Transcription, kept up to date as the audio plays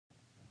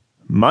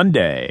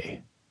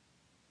Monday.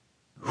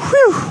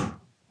 Whew!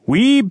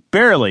 We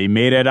barely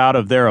made it out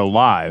of there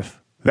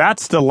alive.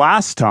 That's the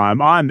last time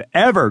I'm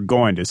ever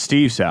going to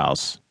Steve's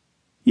house.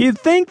 You'd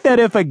think that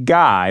if a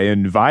guy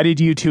invited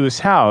you to his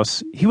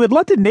house, he would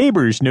let the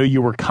neighbors know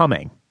you were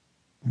coming.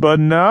 But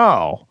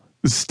no.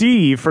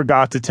 Steve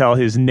forgot to tell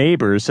his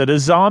neighbors that a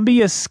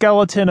zombie, a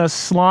skeleton, a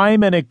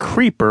slime, and a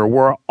creeper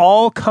were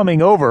all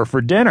coming over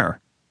for dinner.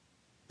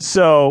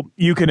 So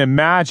you can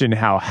imagine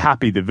how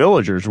happy the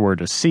villagers were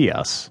to see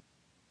us.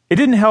 It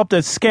didn't help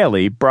that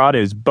Skelly brought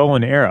his bow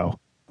and arrow,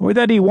 or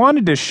that he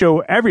wanted to show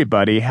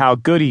everybody how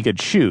good he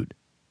could shoot.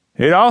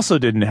 It also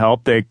didn't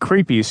help that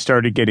Creepy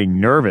started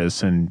getting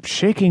nervous and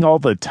shaking all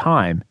the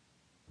time.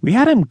 We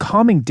had him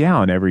calming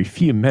down every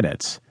few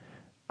minutes.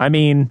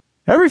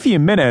 Every few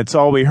minutes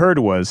all we heard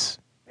was,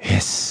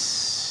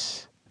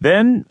 hiss.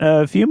 Then,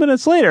 a few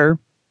minutes later,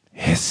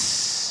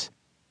 hiss.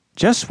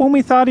 Just when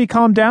we thought he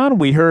calmed down,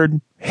 we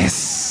heard,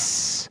 hiss.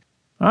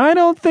 I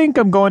don't think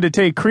I'm going to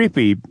take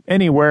Creepy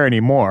anywhere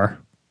anymore.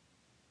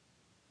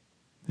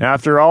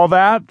 After all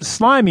that,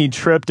 Slimy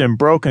tripped and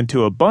broke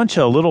into a bunch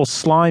of little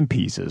slime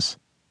pieces.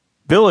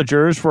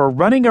 Villagers were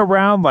running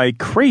around like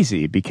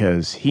crazy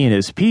because he and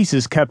his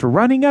pieces kept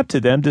running up to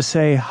them to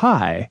say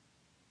hi.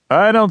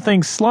 I don't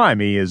think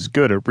Slimy is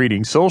good at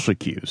reading social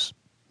cues.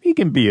 He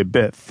can be a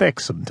bit thick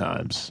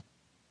sometimes.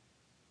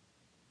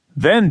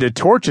 Then the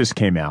torches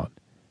came out.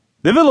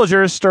 The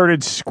villagers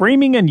started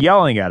screaming and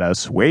yelling at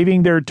us,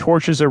 waving their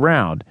torches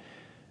around.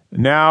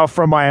 Now,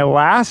 from my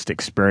last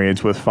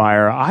experience with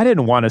fire, I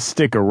didn't want to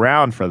stick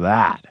around for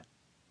that.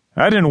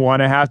 I didn't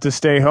want to have to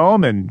stay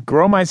home and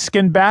grow my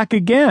skin back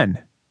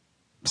again.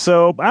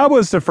 So I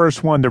was the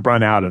first one to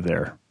run out of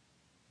there.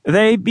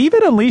 They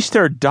even unleashed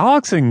their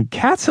dogs and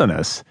cats on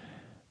us.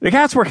 The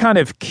cats were kind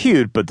of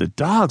cute, but the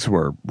dogs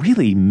were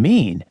really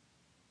mean.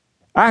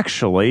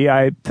 Actually,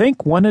 I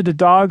think one of the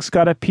dogs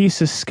got a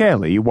piece of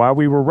Skelly while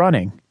we were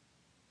running.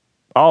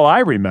 All I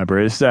remember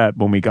is that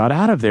when we got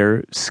out of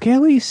there,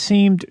 Skelly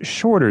seemed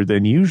shorter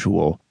than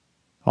usual.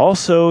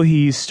 Also,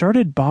 he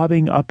started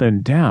bobbing up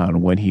and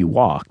down when he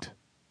walked.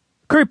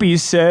 Creepy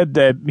said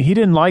that he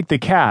didn't like the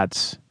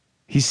cats.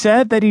 He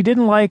said that he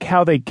didn't like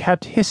how they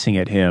kept hissing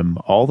at him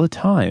all the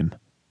time.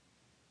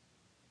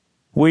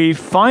 We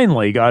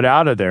finally got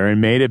out of there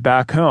and made it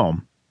back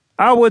home.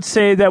 I would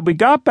say that we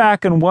got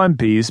back in one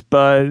piece,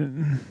 but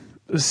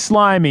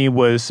Slimy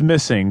was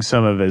missing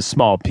some of his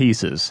small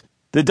pieces.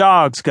 The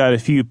dogs got a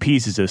few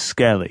pieces of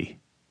Skelly.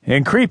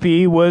 And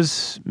Creepy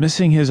was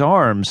missing his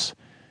arms.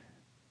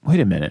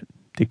 Wait a minute.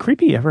 Did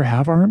Creepy ever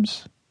have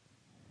arms?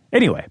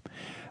 Anyway,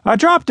 I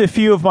dropped a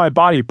few of my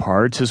body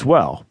parts as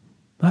well.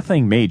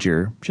 Nothing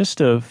major,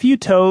 just a few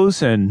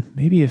toes and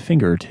maybe a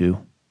finger or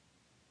two.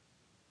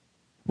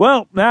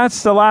 Well,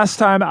 that's the last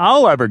time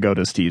I'll ever go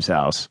to Steve's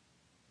house.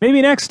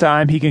 Maybe next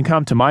time he can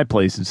come to my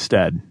place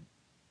instead.